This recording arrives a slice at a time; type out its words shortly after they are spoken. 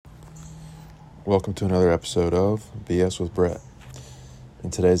Welcome to another episode of BS with Brett.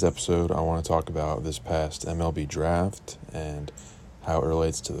 In today's episode, I want to talk about this past MLB draft and how it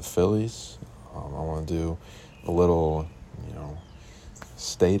relates to the Phillies. I want to do a little,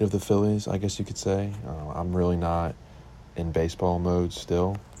 state of the Phillies, I guess you could say. I'm really not in baseball mode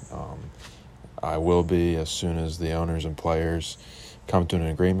still. I will be as soon as the owners and players come to an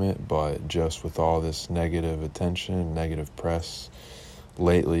agreement, but just with all this negative attention, negative press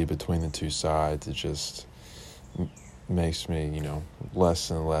lately between the two sides, it just makes me,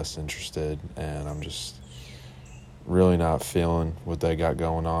 less and less interested, and I'm just really not feeling what they got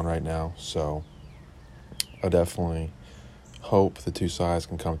going on right now. So I definitely hope the two sides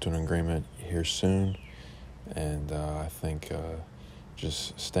can come to an agreement here soon, and I think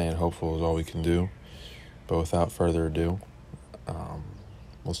just staying hopeful is all we can do. But without further ado,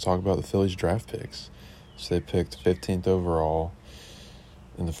 let's talk about the Phillies draft picks. So they picked 15th overall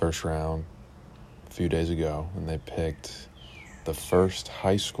in the first round a few days ago, and they picked the first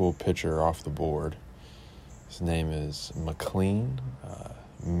high school pitcher off the board. His name is McLean,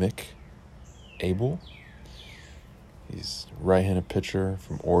 Mick Abel. He's a right-handed pitcher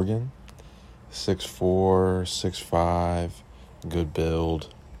from Oregon, 6'4", 6'5", good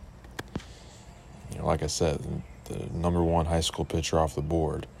build. Like I said, the number one high school pitcher off the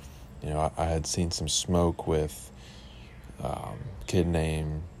board. I had seen some smoke with a kid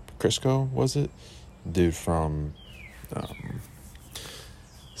named Crisco, was it? Dude from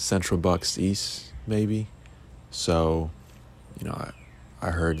Central Bucks East, maybe. So, I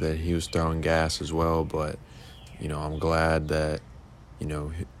heard that he was throwing gas as well, but, I'm glad that,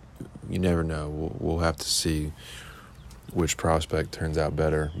 you never know. We'll have to see which prospect turns out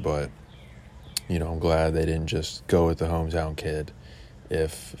better, but, I'm glad they didn't just go with the hometown kid.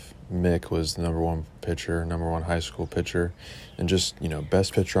 If Mick was the number one high school pitcher, and just,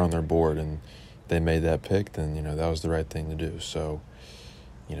 best pitcher on their board, and they made that pick, then, that was the right thing to do. So,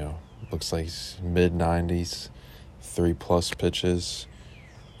 looks like he's mid-90s, 3+ pitches.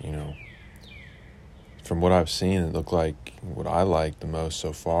 From what I've seen, it looked like what I like the most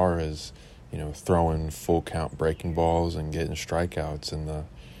so far is, throwing full count breaking balls and getting strikeouts in the,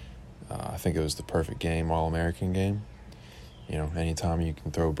 I think it was the perfect game, All-American game. Anytime you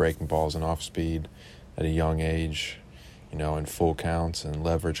can throw breaking balls and off speed at a young age, in full counts and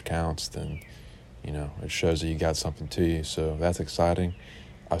leverage counts, then, it shows that you got something to you. So that's exciting.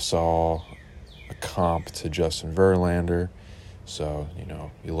 I saw a comp to Justin Verlander, so,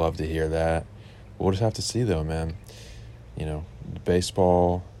 you love to hear that. We'll just have to see, though, man.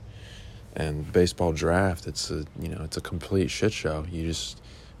 Baseball and baseball draft, it's a complete shit show. You just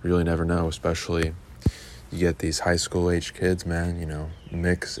really never know, especially you get these high school age kids, man.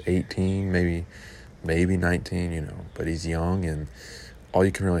 Mick's 18, maybe 19, but he's young, and all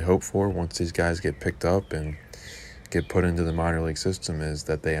you can really hope for once these guys get picked up and get put into the minor league system is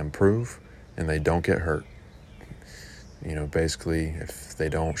that they improve and they don't get hurt. Basically, if they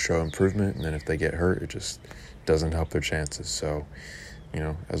don't show improvement and then if they get hurt, it just doesn't help their chances. So,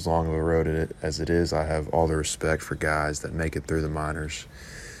 as long of a road as it is, I have all the respect for guys that make it through the minors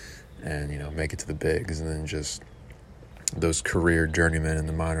and, make it to the bigs, and then just those career journeymen in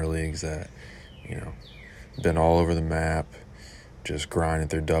the minor leagues that, been all over the map, just grinding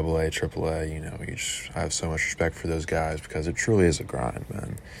through AA, AAA. I have so much respect for those guys because it truly is a grind,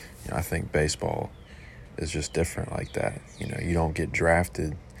 man. I think baseball is just different like that. You don't get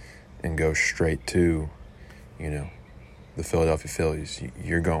drafted and go straight to, the Philadelphia Phillies.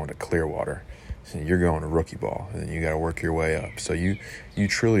 You're going to Clearwater. So you're going to rookie ball, and then you got to work your way up. So you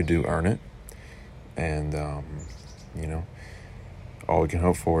truly do earn it. And, all we can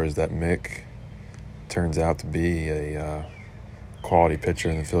hope for is that Mick turns out to be a quality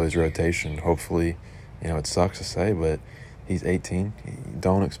pitcher in the Phillies rotation. Hopefully, it sucks to say, but he's 18. You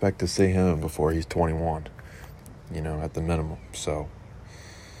don't expect to see him before he's 21, at the minimum. So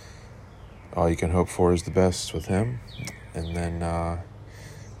all you can hope for is the best with him. And then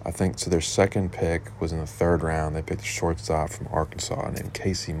I think so their second pick was in the third round. They picked a shortstop from Arkansas named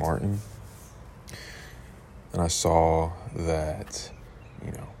Casey Martin. And I saw that,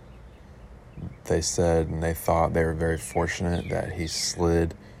 they said and they thought they were very fortunate that he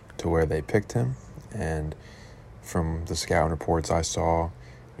slid to where they picked him. And from the scouting reports I saw,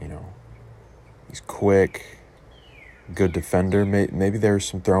 he's quick, good defender. Maybe there were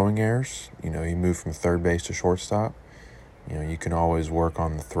some throwing errors. He moved from third base to shortstop. You can always work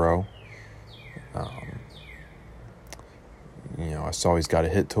on the throw. I saw he's got a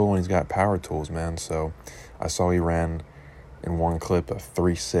hit tool and he's got power tools, man. So I saw he ran in one clip a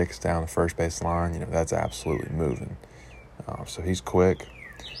 3.6 down the first base line. That's absolutely moving. So he's quick.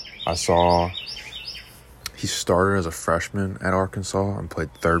 I saw he started as a freshman at Arkansas and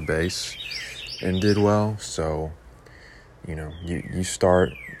played third base and did well. So, you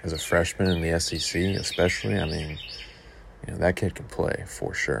start as a freshman in the SEC especially. I mean, that kid can play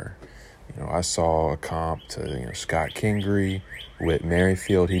for sure. I saw a comp to, Scott Kingery, Whit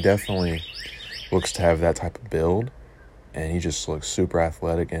Merrifield. He definitely looks to have that type of build, and he just looks super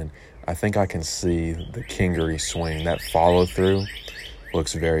athletic. And I think I can see the Kingery swing, that follow-through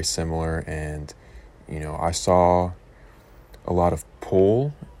looks very similar. And, I saw a lot of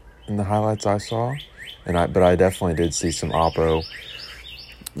pull in the highlights I saw, but I definitely did see some oppo,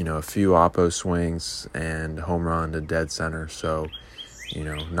 a few oppo swings and home run to dead center. So,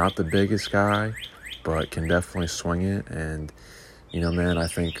 not the biggest guy, but can definitely swing it. And, man, I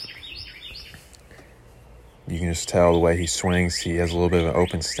think you can just tell the way he swings. He has a little bit of an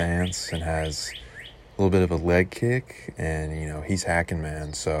open stance and has a little bit of a leg kick. And, he's hacking,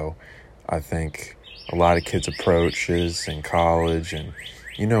 man. So I think a lot of kids' approaches in college, and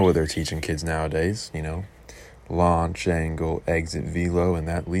what they're teaching kids nowadays, launch, angle, exit, velo, and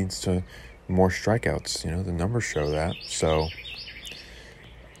that leads to more strikeouts. The numbers show that. So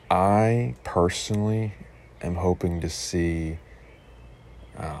I personally am hoping to see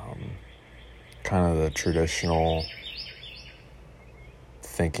kind of the traditional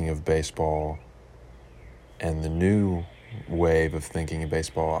thinking of baseball and the new wave of thinking of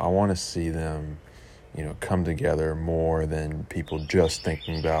baseball. I want to see them, come together more than people just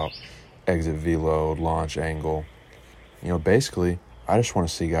thinking about exit, velo, launch, angle. Basically, I just want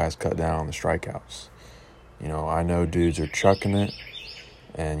to see guys cut down on the strikeouts. I know dudes are chucking it,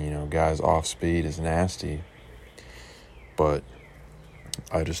 and, guys off speed is nasty. But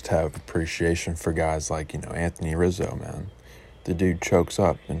I just have appreciation for guys like, Anthony Rizzo, man. The dude chokes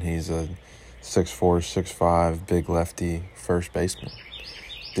up, and he's a 6'4", 6'5", big lefty first baseman.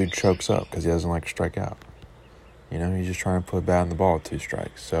 Dude chokes up because he doesn't like to strike out. He's just trying to put a bat in the ball with 2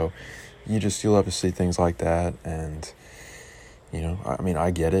 strikes. So you'll have to see things like that. And,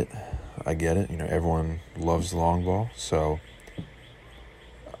 I get it. Everyone loves the long ball. So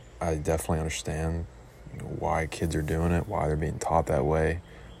I definitely understand why kids are doing it, why they're being taught that way,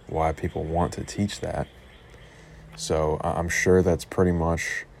 why people want to teach that. So I'm sure that's pretty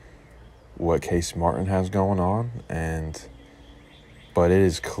much what Casey Martin has going on. But it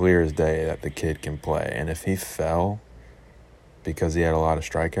is clear as day that the kid can play. And if he fell because he had a lot of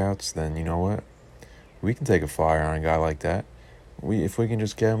strikeouts, then you know what? We can take a flyer on a guy like that. If we can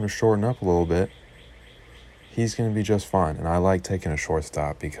just get him to shorten up a little bit, he's going to be just fine. And I like taking a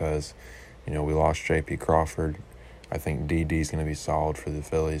shortstop because, we lost J.P. Crawford. I think Didi's going to be solid for the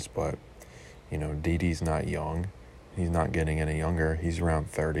Phillies. But, Didi's not young. He's not getting any younger. He's around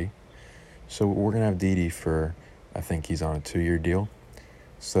 30. So we're going to have Didi for, I think he's on a 2-year deal.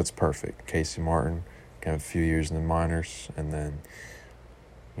 So that's perfect. Casey Martin can have a few years in the minors, and then,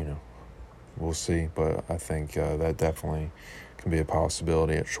 we'll see. But I think that definitely can be a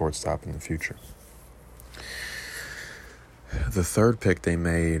possibility at shortstop in the future. The third pick they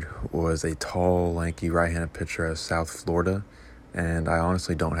made was a tall, lanky right-handed pitcher out of South Florida, and I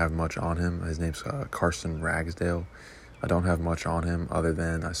honestly don't have much on him. His name's Carson Ragsdale. I don't have much on him other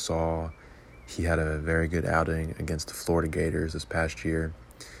than I saw he had a very good outing against the Florida Gators this past year,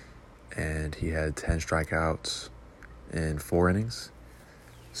 and he had 10 strikeouts in 4 innings.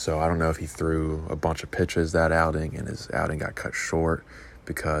 So I don't know if he threw a bunch of pitches that outing and his outing got cut short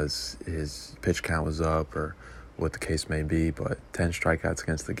because his pitch count was up or what the case may be, but 10 strikeouts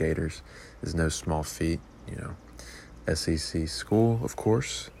against the Gators is no small feat, SEC school, of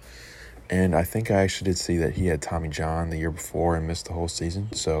course. And I think I actually did see that he had Tommy John the year before and missed the whole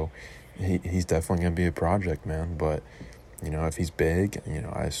season, so he's definitely going to be a project, man. But, if he's big,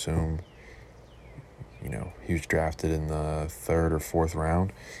 I assume, he was drafted in the 3rd or 4th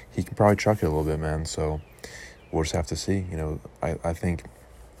round. He can probably chuck it a little bit, man. So we'll just have to see. I think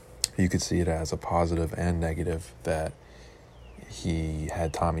you could see it as a positive and negative that he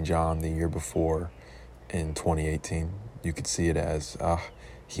had Tommy John the year before in 2018. You could see it as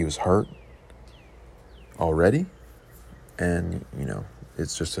he was hurt already, and,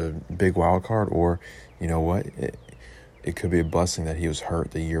 it's just a big wild card. Or, it could be a blessing that he was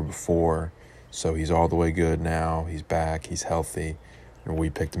hurt the year before, so he's all the way good now. He's back, he's healthy, and we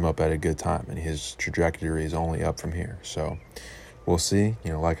picked him up at a good time, and his trajectory is only up from here. So we'll see.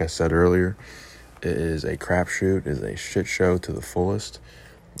 Like I said earlier, it is a crapshoot, it is a shit show to the fullest.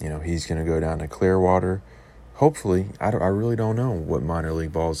 He's going to go down to Clearwater. Hopefully, I really don't know what minor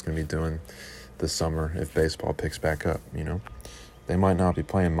league ball is going to be doing this summer if baseball picks back up. They might not be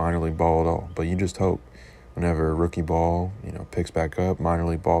playing minor league ball at all, but you just hope whenever rookie ball, picks back up, minor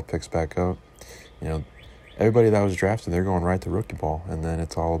league ball picks back up, everybody that was drafted, they're going right to rookie ball, and then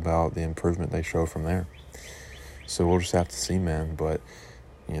it's all about the improvement they show from there. So we'll just have to see, man. But,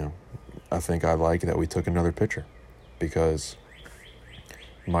 I think I like that we took another pitcher, because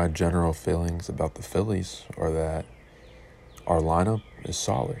my general feelings about the Phillies are that our lineup is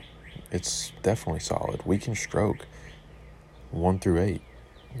solid. It's definitely solid. We can stroke 1 through 8,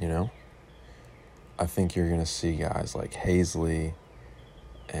 I think you're going to see guys like Hazley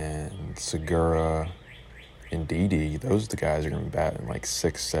and Segura and Didi. Those are the guys that are going to be batting like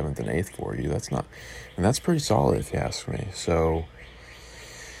 6th, 7th, and 8th for you. That's pretty solid if you ask me. So,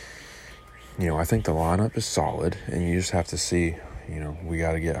 I think the lineup is solid, and you just have to see, we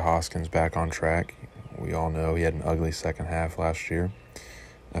got to get Hoskins back on track. We all know he had an ugly second half last year.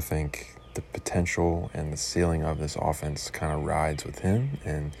 I think the potential and the ceiling of this offense kind of rides with him.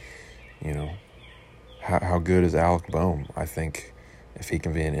 And, how good is Alec Bohm? I think if he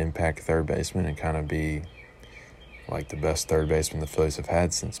can be an impact third baseman and kind of be like the best third baseman the Phillies have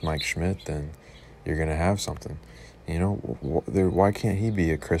had since Mike Schmidt, then you're going to have something. Why can't he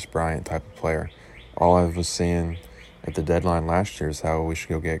be a Chris Bryant type of player? All I was seeing at the deadline last year is how we should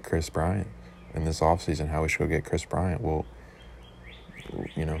go get Chris Bryant. In this offseason, how we should go get Chris Bryant. Well,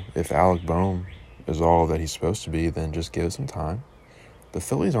 if Alec Bohm is all that he's supposed to be, then just give it some time. The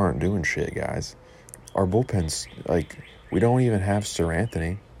Phillies aren't doing shit, guys. Our bullpen's, we don't even have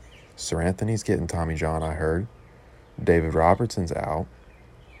Seranthony. Seranthony's getting Tommy John, I heard. David Robertson's out.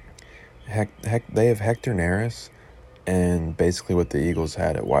 Heck, they have Hector Neris and basically what the Eagles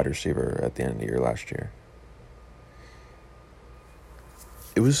had at wide receiver at the end of the year last year.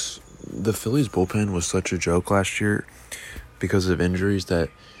 The Phillies bullpen was such a joke last year because of injuries that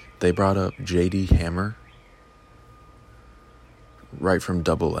they brought up J.D. Hammer right from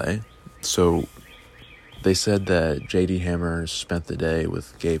AA. So they said that J.D. Hammer spent the day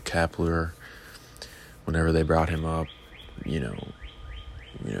with Gabe Kapler whenever they brought him up,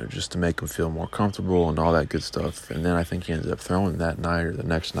 just to make him feel more comfortable and all that good stuff. And then I think he ended up throwing that night or the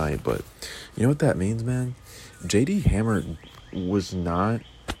next night. But you know what that means, man? J.D. Hammer was not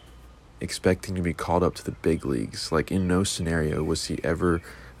expecting to be called up to the big leagues. In no scenario was he ever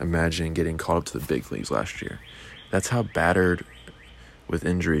imagining getting called up to the big leagues last year. That's how battered with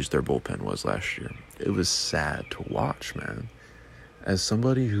injuries their bullpen was last year. It was sad to watch, man. As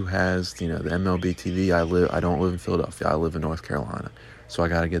somebody who has, the MLB TV, I don't live in Philadelphia. I live in North Carolina. So I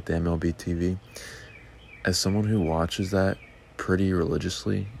got to get the MLB TV. As someone who watches that pretty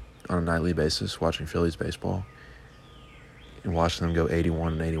religiously on a nightly basis, watching Phillies baseball and watching them go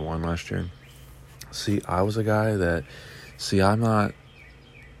 81-81 last year. See, I was a guy that, I'm not,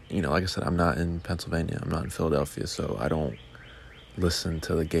 like I said, I'm not in Pennsylvania. I'm not in Philadelphia, so I don't listen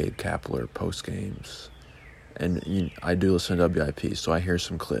to the Gabe Kapler post games. And I do listen to WIP, so I hear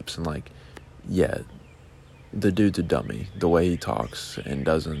some clips and the dude's a dummy. The way he talks and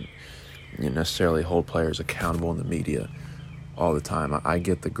doesn't necessarily hold players accountable in the media all the time. I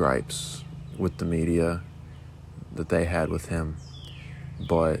get the gripes with the media that they had with him.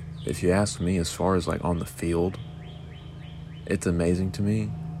 But if you ask me, as far as on the field, it's amazing to me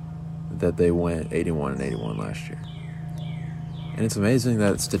that they went 81-81 last year. And it's amazing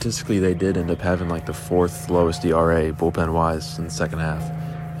that statistically they did end up having the 4th lowest ERA bullpen-wise in the second half.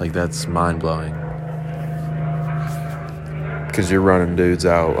 That's mind-blowing. Because you're running dudes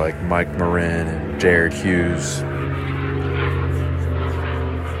out like Mike Marin and Jared Hughes.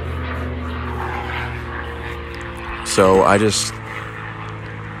 So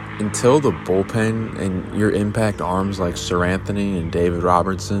until the bullpen and your impact arms like Seranthony and David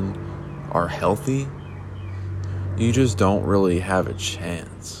Robertson are healthy, you just don't really have a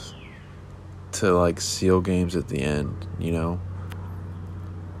chance to seal games at the end,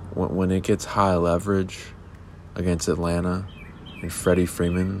 When it gets high leverage against Atlanta and Freddie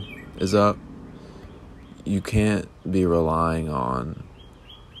Freeman is up, you can't be relying on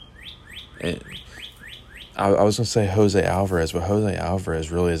it. I was going to say Jose Alvarez, but Jose Alvarez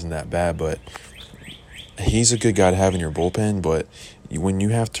really isn't that bad, but he's a good guy to have in your bullpen. But when you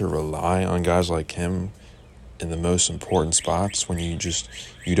have to rely on guys like him in the most important spots, when you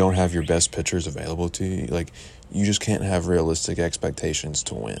don't have your best pitchers available to you, you just can't have realistic expectations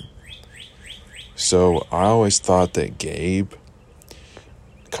to win. So I always thought that Gabe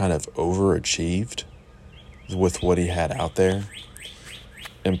kind of overachieved with what he had out there.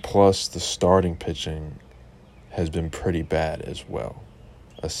 And plus, the starting pitching has been pretty bad as well,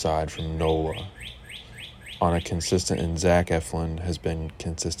 aside from Nola. On a consistent, and Zach Eflin has been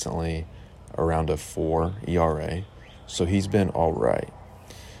consistently around a 4 ERA, so he's been all right.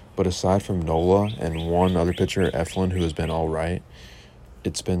 But aside from Nola and one other pitcher, Eflin, who has been all right,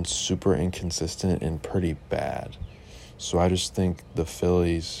 it's been super inconsistent and pretty bad. So I just think the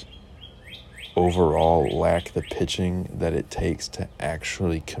Phillies overall lack the pitching that it takes to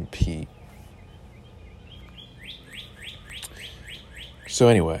actually compete. So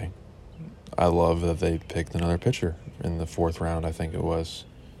anyway, I love that they picked another pitcher in the 4th round, I think it was.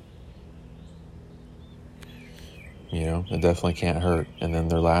 You know, it definitely can't hurt. And then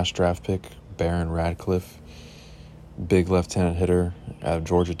their last draft pick, Barron Radcliffe, big left-handed hitter out of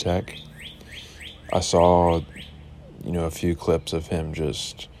Georgia Tech. I saw, a few clips of him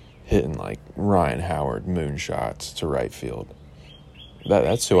just hitting like Ryan Howard moonshots to right field.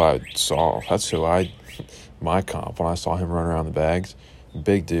 That's who I saw. My comp when I saw him run around the bags.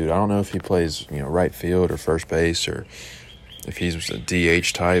 Big dude. I don't know if he plays, right field or first base or if he's a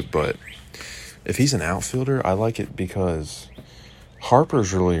DH type, but if he's an outfielder, I like it because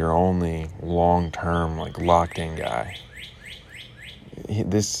Harper's really your only long-term, locked-in guy.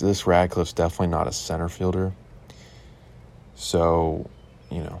 This Radcliffe's definitely not a center fielder. So,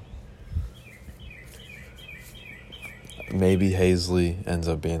 maybe Hazley ends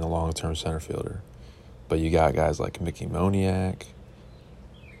up being the long-term center fielder. But you got guys like Mickey Moniak.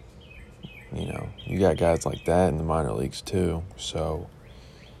 You got guys like that in the minor leagues too. So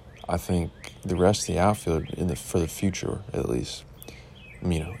I think the rest of the outfield, for the future at least,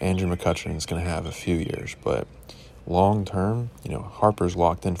 Andrew McCutcheon is going to have a few years. But long-term, Harper's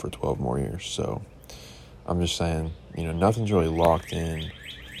locked in for 12 more years. So I'm just saying, nothing's really locked in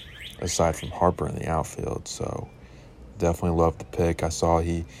aside from Harper in the outfield. So definitely love the pick. I saw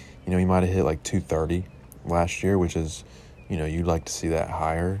he might have hit 230 last year, which is, you'd like to see that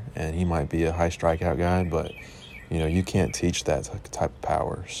higher. And he might be a high strikeout guy, but, you can't teach that type of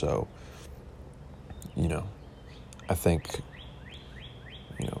power. So, I think,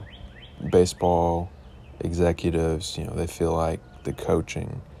 baseball executives, they feel like the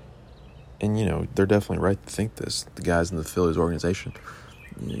coaching, and, they're definitely right to think this, the guys in the Phillies organization,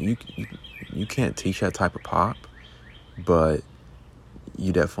 you can't teach that type of pop, but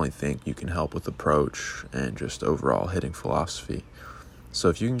you definitely think you can help with approach and just overall hitting philosophy. So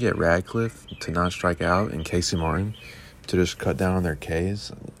if you can get Radcliffe to not strike out and Casey Martin to just cut down on their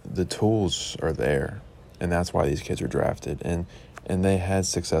Ks, the tools are there. And that's why these kids are drafted. And they had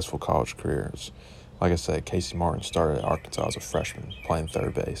successful college careers. Like I said, Casey Martin started at Arkansas as a freshman, playing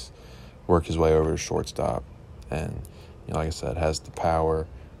third base, worked his way over to shortstop. And, like I said, has the power,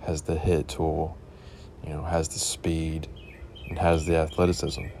 has the hit tool, has the speed, and has the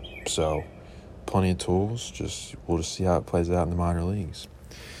athleticism. So plenty of tools. We'll just see how it plays out in the minor leagues.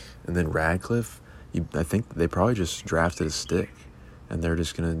 And then Radcliffe, I think they probably just drafted a stick, and they're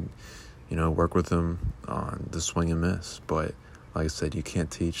just gonna, work with him on the swing and miss. But like I said, you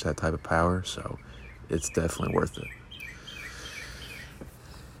can't teach that type of power, so it's definitely worth it.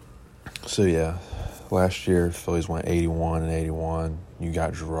 So yeah, last year Phillies went 81-81. You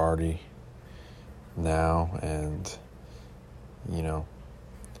got Girardi now, and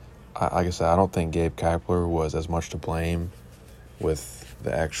like I said, I don't think Gabe Kapler was as much to blame with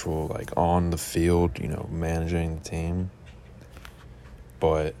the actual, on the field, managing the team.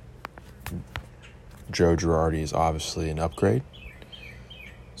 But Joe Girardi is obviously an upgrade.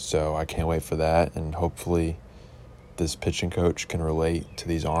 So I can't wait for that. And hopefully this pitching coach can relate to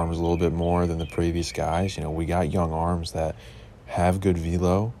these arms a little bit more than the previous guys. We got young arms that have good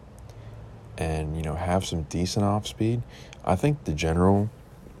velo and, have some decent off speed. I think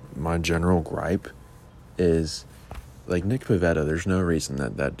my general gripe is, Nick Pivetta, there's no reason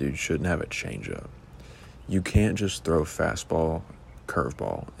that dude shouldn't have a changeup. You can't just throw fastball,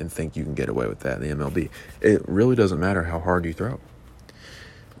 curveball, and think you can get away with that in the MLB. It really doesn't matter how hard you throw.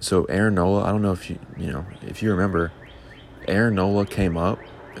 So Aaron Nola, I don't know if you remember, Aaron Nola came up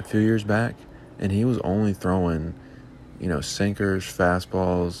a few years back, and he was only throwing, sinkers,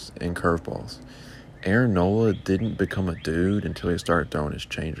 fastballs, and curveballs. Aaron Nola didn't become a dude until he started throwing his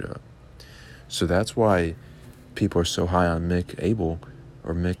changeup. So that's why people are so high on Mick Abel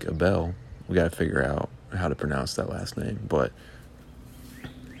or Mick Abel. We got to figure out how to pronounce that last name. But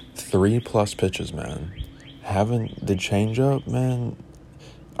 3+ pitches, man. Having the changeup, man.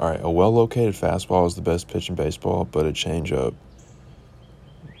 All right, a well-located fastball is the best pitch in baseball, but a changeup,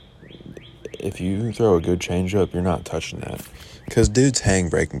 if you throw a good changeup, you're not touching that. Because dudes hang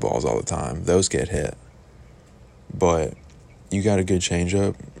breaking balls all the time. Those get hit. But you got a good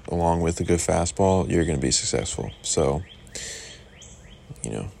changeup along with a good fastball, you're going to be successful. So,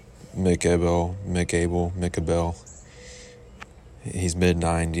 Mick Abel, he's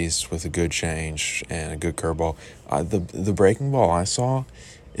mid-90s with a good change and a good curveball. The breaking ball I saw,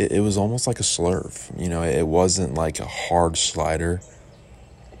 it was almost like a slurve. It wasn't like a hard slider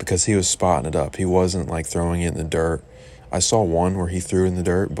because he was spotting it up. He wasn't like throwing it in the dirt. I saw one where he threw in the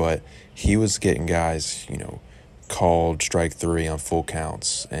dirt, but he was getting guys, called strike three on full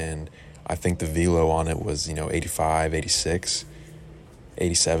counts. And I think the velo on it was, 85, 86,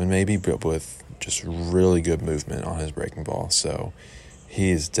 87 maybe, but with just really good movement on his breaking ball. So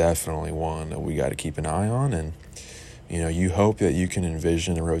he is definitely one that we got to keep an eye on. And, you hope that you can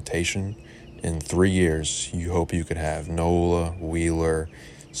envision a rotation in 3 years. You hope you could have Nola, Wheeler,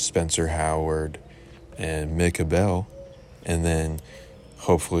 Spencer Howard, and Micah Bell. And then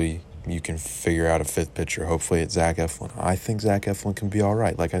hopefully you can figure out a fifth pitcher. Hopefully it's Zach Eflin. I think Zach Eflin can be all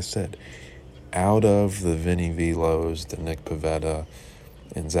right. Like I said, out of the Vinny Velos, the Nick Pivetta,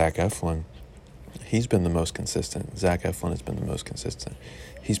 and Zach Eflin, he's been the most consistent. Zach Eflin has been the most consistent.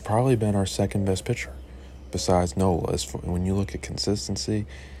 He's probably been our second best pitcher besides Nola. When you look at consistency,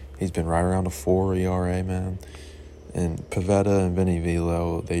 he's been right around a 4 ERA, man. And Pivetta and Vinny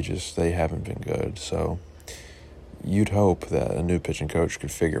Velo, they haven't been good. So you'd hope that a new pitching coach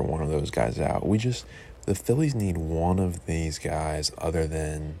could figure one of those guys out. The Phillies need one of these guys other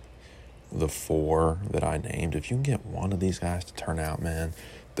than the 4 that I named. If you can get one of these guys to turn out, man,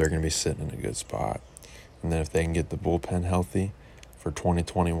 they're going to be sitting in a good spot. And then if they can get the bullpen healthy for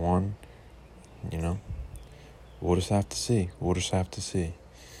 2021, we'll just have to see.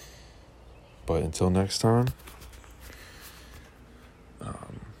 But until next time,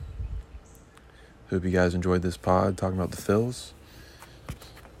 hope you guys enjoyed this pod talking about the Phils.